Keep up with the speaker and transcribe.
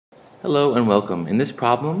Hello and welcome. In this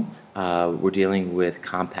problem, we're dealing with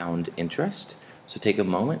compound interest. So take a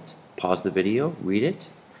moment, pause the video, read it,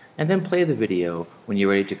 and then play the video when you're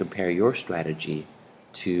ready to compare your strategy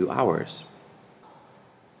to ours.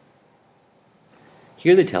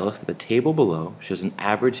 Here they tell us that the table below shows an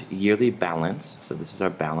average yearly balance, so this is our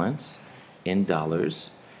balance in dollars,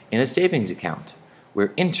 in a savings account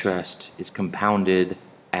where interest is compounded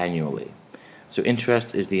annually. So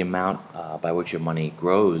interest is the amount by which your money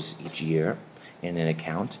grows each year in an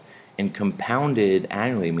account, and compounded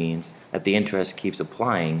annually means that the interest keeps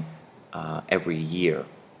applying every year,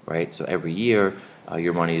 right? So every year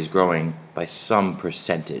your money is growing by some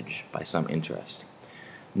percentage, by some interest.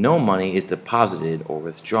 No money is deposited or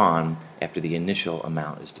withdrawn after the initial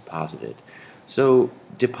amount is deposited. So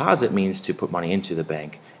deposit means to put money into the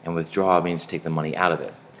bank, and withdraw means to take the money out of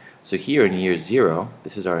it. So here in year 0,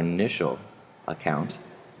 this is our initial account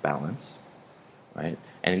balance, right?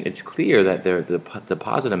 And it's clear that the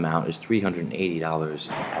deposit amount is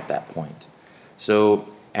 $380 at that point. So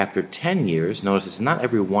after 10 years, notice it's not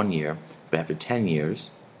every 1 year, but after 10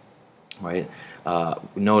 years, right,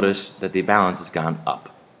 notice that the balance has gone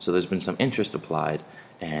up. So there's been some interest applied,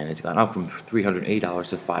 and it's gone up from $380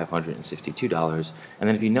 to $562. And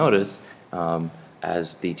then if you notice,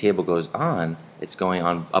 as the table goes on, it's going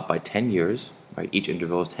on up by 10 years, right? Each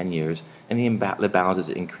interval is 10 years, and the balance is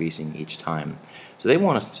increasing each time. So they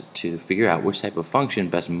want us to figure out which type of function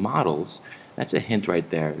best models. That's a hint right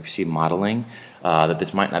there. If you see modeling, that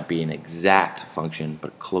this might not be an exact function,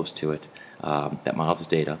 but close to it, that models this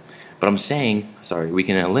data. But I'm saying, sorry, we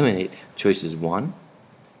can eliminate choices 1,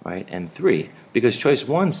 right, and 3, because choice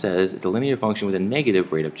 1 says it's a linear function with a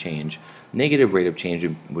negative rate of change. Negative rate of change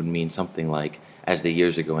would mean something like, as the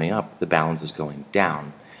years are going up, the balance is going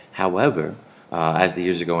down. However, as the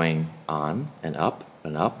years are going on and up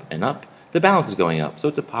and up and up, the balance is going up, so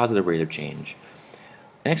it's a positive rate of change.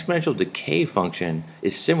 An exponential decay function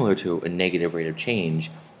is similar to a negative rate of change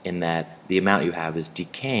in that the amount you have is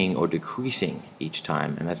decaying or decreasing each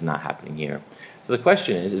time, and that's not happening here. So the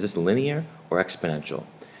question is this linear or exponential?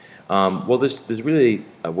 Well, there's really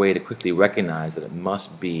a way to quickly recognize that it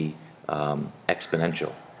must be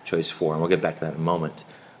exponential, choice 4, and we'll get back to that in a moment,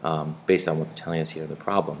 based on what they're telling us here in the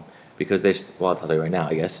problem. Because well, I'll tell you right now,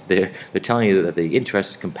 I guess, they're telling you that the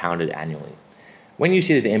interest is compounded annually. When you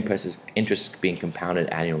see that the interest is being compounded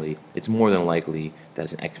annually, it's more than likely that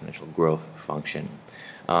it's an exponential growth function.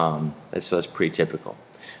 So that's pretty typical.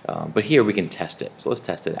 But here we can test it, so let's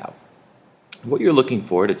test it out. What you're looking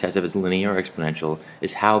for to test if it's linear or exponential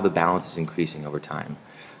is how the balance is increasing over time.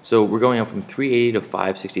 So we're going up from 380 to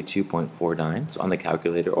 562.49, so on the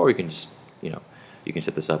calculator, or you can just, you can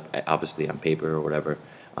set this up obviously on paper or whatever.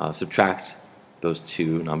 Subtract those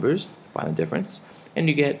two numbers, find the difference, and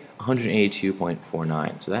you get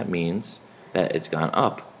 182.49. So that means that it's gone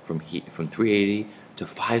up from 380 to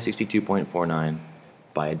 562.49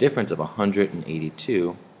 by a difference of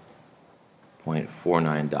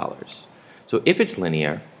 $182.49. So if it's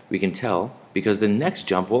linear, we can tell because the next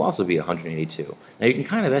jump will also be 182. Now you can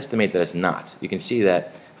kind of estimate that it's not. You can see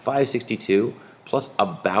that 562 plus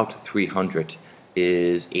about 300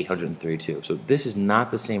 is 832. So this is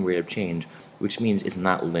not the same rate of change, which means it's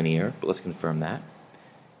not linear, but let's confirm that.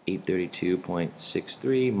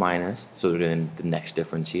 832.63 minus, so then the next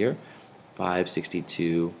difference here,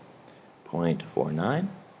 562.49.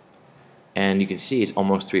 And you can see it's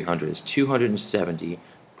almost 300. It's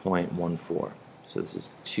 270.14. So this is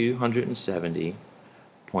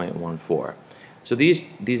 270.14. So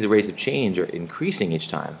these rates of change are increasing each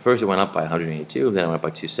time. First it went up by 182, then it went up by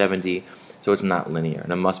 270, so it's not linear,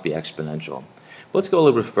 and it must be exponential. But let's go a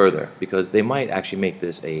little bit further, because they might actually make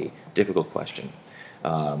this a difficult question.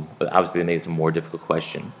 But obviously they made this a more difficult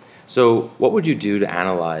question. So what would you do to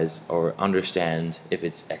analyze or understand if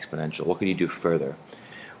it's exponential? What could you do further?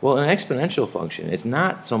 Well, in an exponential function, it's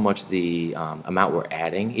not so much the amount we're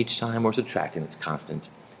adding each time or subtracting that's constant.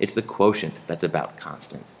 It's the quotient that's about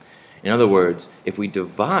constant. In other words, if we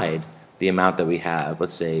divide the amount that we have,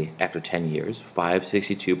 let's say after 10 years,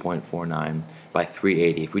 562.49 by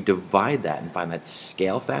 380, if we divide that and find that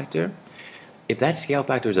scale factor, if that scale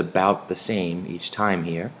factor is about the same each time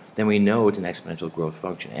here, then we know it's an exponential growth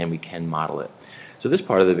function and we can model it. So this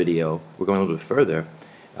part of the video, we're going a little bit further.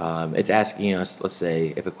 It's asking us, let's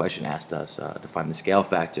say, if a question asked us to find the scale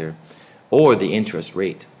factor or the interest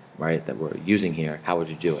rate, right, that we're using here, how would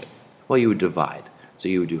you do it? Well, you would divide. So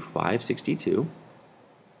you would do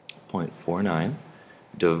 562.49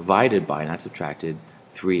 divided by, not subtracted,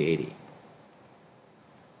 380.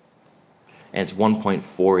 and it's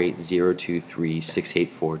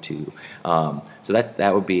 1.480236842. So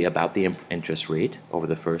that would be about the interest rate over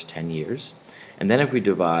the first 10 years. And then if we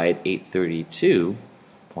divide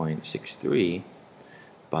 832.63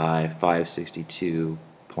 by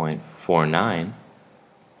 562.49,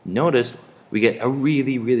 notice we get a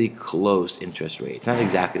really, really close interest rate. It's not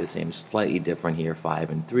exactly the same, it's slightly different here, 5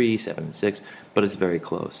 and 3, 7 and 6, but it's very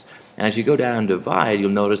close. And as you go down and divide, you'll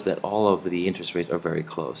notice that all of the interest rates are very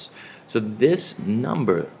close. So this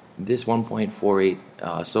number, this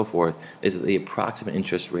 1.48, so forth, is the approximate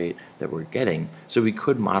interest rate that we're getting. So we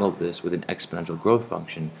could model this with an exponential growth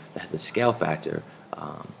function that has a scale factor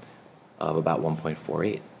of about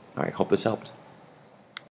 1.48. All right, hope this helped.